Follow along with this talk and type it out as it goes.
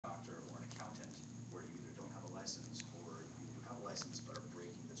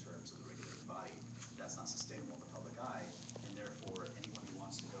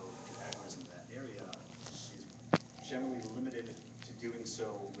doing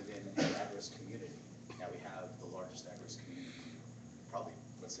so within an agorist community. Now we have the largest agorist community, probably,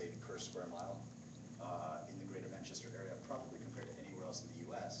 let's say, per square mile in the greater Manchester area, probably compared to anywhere else in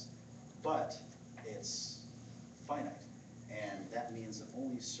the US, but it's finite. And that means that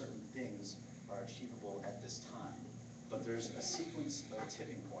only certain things are achievable at this time. But there's a sequence of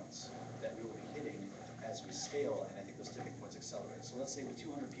tipping points that we will be hitting as we scale, and I think those tipping points accelerate. So let's say with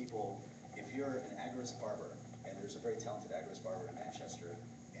 200 people, if you're an agorist barber, and there's a very talented agorist barber in Manchester,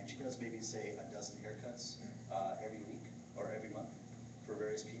 and she does maybe, say, a dozen haircuts every week or every month for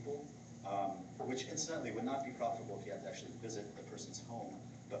various people, which incidentally would not be profitable if you had to actually visit the person's home,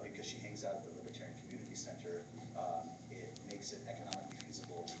 but because she hangs out at the Libertarian Community Center, it makes it economically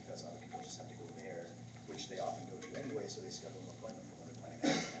feasible because other people just have to go there, which they often go to anyway, so they schedule an appointment for when they're planning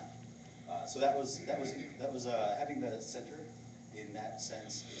out of town. So that was having the center in that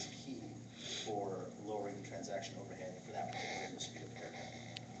sense is key for lowering the transaction overhead for that particular industry of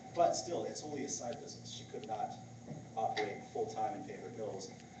haircut. But still, it's only a side business. She could not operate full-time and pay her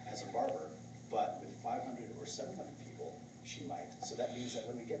bills as a barber, but with 500 or 700 people, she might. So that means that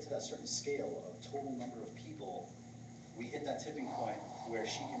when we get to that certain scale of total number of people, we hit that tipping point where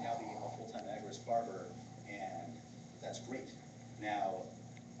she can now be a full-time agorist barber, and that's great. Now,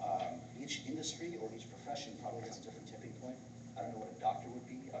 each industry or each profession probably has a different tipping point. I don't know what a doctor would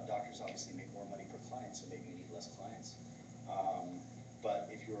be. Doctors obviously make more money per client, so maybe you need less clients. But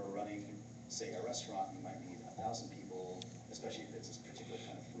if you're running, say, a restaurant, you might need 1,000 people, especially if it's this particular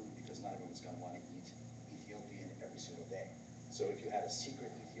kind of food, because not everyone's going to want to eat Ethiopian every single day. So if you had a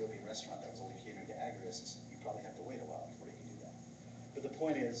secret Ethiopian restaurant that was only catering to agorists, you probably have to wait a while before you can do that. But the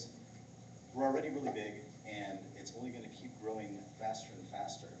point is, we're already really big, and it's only going to keep growing faster and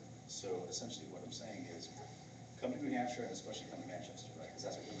faster. So essentially what I'm saying is, come to New Hampshire, and especially come to Manchester, right? Because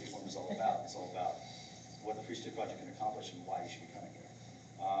that's what Reform is all about. It's all about what the Free State Project can accomplish and why you should be coming here.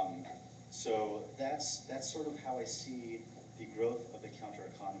 So that's sort of how I see the growth of the counter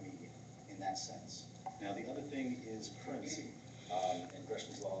economy in that sense. Now the other thing is currency, and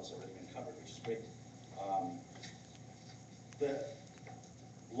Gresham's law has already been covered, which is great. The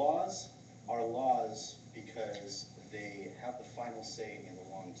laws are laws because they have the final say in the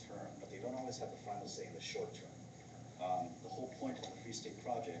long term, but they don't always have the final say in the short term. The whole point of the Free State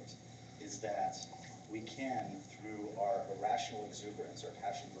Project is that we can, through our irrational exuberance, our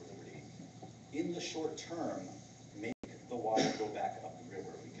passion for liberty, in the short term, make the water go back up the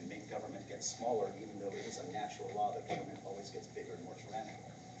river. We can make government get smaller, even though it is a natural law that government always gets bigger and more tyrannical.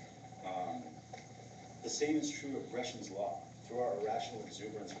 The same is true of Gresham's law. Through our irrational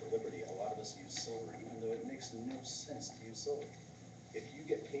exuberance for liberty, a lot of us use silver, even though it makes no sense to use silver. If you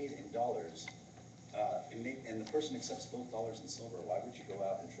get paid in dollars, and the person accepts both dollars and silver, why would you go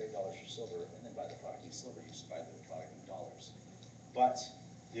out and trade dollars for silver and then buy the product in silver? You just buy the product in dollars. But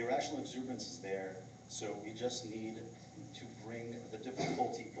the irrational exuberance is there, so we just need to bring the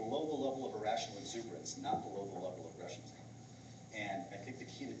difficulty below the level of irrational exuberance, not below the level of Gresham's law. And I think the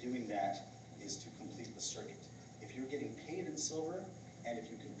key to doing that is to complete the circuit. If you're getting paid in silver, and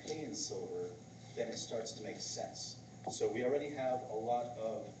if you can pay in silver, then it starts to make sense. So we already have a lot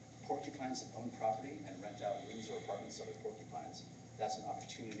of porcupines that own property and rent out rooms or apartments to other porcupines. That's an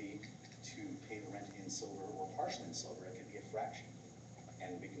opportunity to pay the rent in silver or partially in silver. It could be a fraction,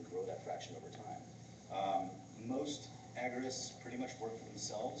 and we can grow that fraction over time. Most agorists pretty much work for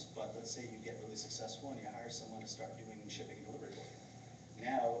themselves, but let's say you get really successful and you hire someone to start doing shipping and delivery for you.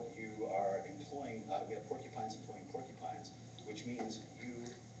 Now you are employing, we have porcupines employing porcupines, which means you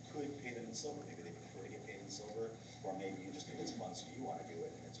could pay them in silver. Maybe they prefer to get paid in silver, or maybe you just think it's fun, so you want to do it,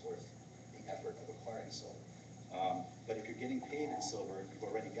 and it's worth the effort of acquiring silver. But if you're getting paid in silver, you've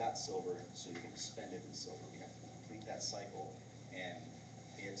already got silver, so you can spend it in silver. You have to complete that cycle, and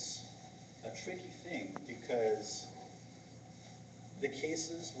it's a tricky thing because the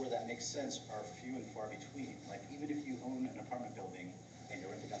cases where that makes sense are few and far between. Like even if you own an apartment building and you're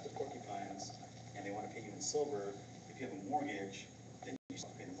renting out the porcupines, and they want to pay you in silver, if you have a mortgage, then you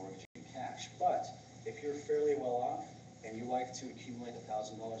still pay the mortgage in cash. But if you're fairly well off and you like to accumulate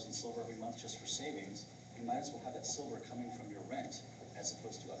 $1,000 in silver every month just for savings, you might as well have that silver coming from your rent as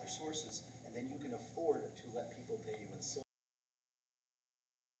opposed to other sources, and then you can afford to let people pay you in silver.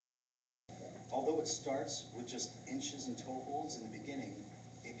 Although it starts with just inches and toe holds in the beginning,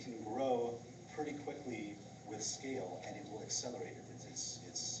 it can grow pretty quickly with scale, and it will accelerate it.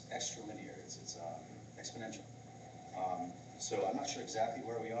 It's extralinear, it's exponential. So I'm not sure exactly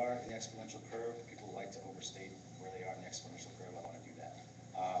where we are in the exponential curve. People like to overstate where they are in the exponential curve. I want to do that.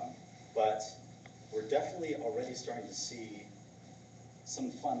 But we're definitely already starting to see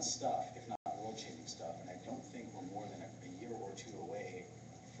some fun stuff, if not world-changing stuff, and I don't think we're more than a year or or two away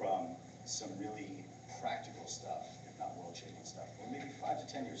from some really practical stuff, if not world-changing stuff, or maybe 5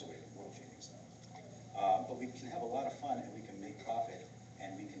 to 10 years away from world-changing stuff. But we can have a lot of fun, and we can make profit,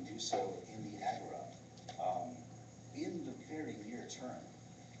 and we can do so in the agora in the very near term.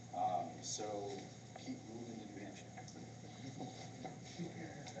 So keep moving to New Hampshire.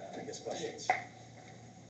 I guess questions.